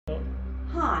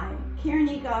Hi, Karen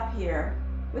Egoff here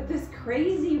with this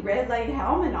crazy red light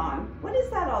helmet on. What is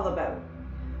that all about?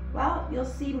 Well, you'll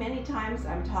see many times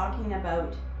I'm talking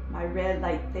about my red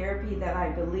light therapy that I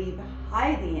believe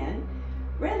highly in.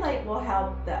 Red light will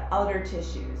help the outer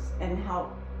tissues and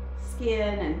help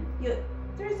skin, and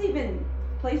there's even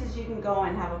places you can go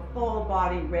and have a full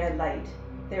body red light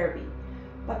therapy.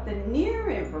 But the near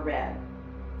infrared,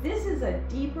 this is a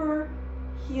deeper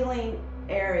healing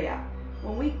area.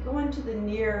 When we go into the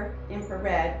near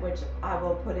infrared, which I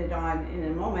will put it on in a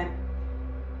moment,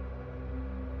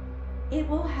 it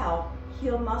will help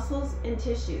heal muscles and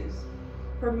tissues.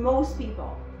 For most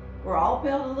people, we're all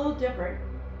built a little different,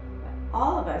 but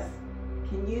all of us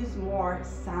can use more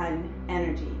sun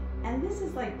energy. And this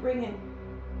is like bringing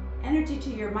energy to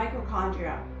your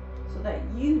mitochondria so that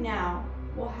you now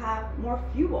will have more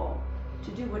fuel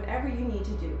to do whatever you need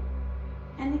to do.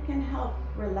 And it can help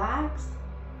relax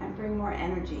and bring more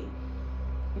energy.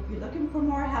 If you're looking for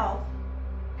more health,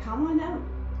 come on out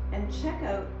and check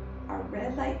out our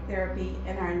red light therapy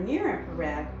and our near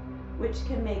infrared, which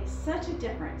can make such a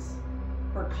difference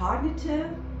for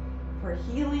cognitive, for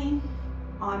healing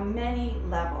on many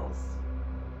levels.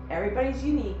 Everybody's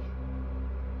unique.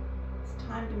 It's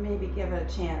time to maybe give it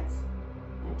a chance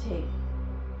and take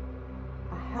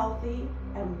a healthy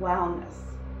and wellness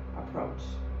approach.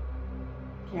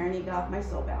 Karen Egoff,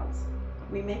 MySoulbalance.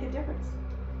 We make a difference.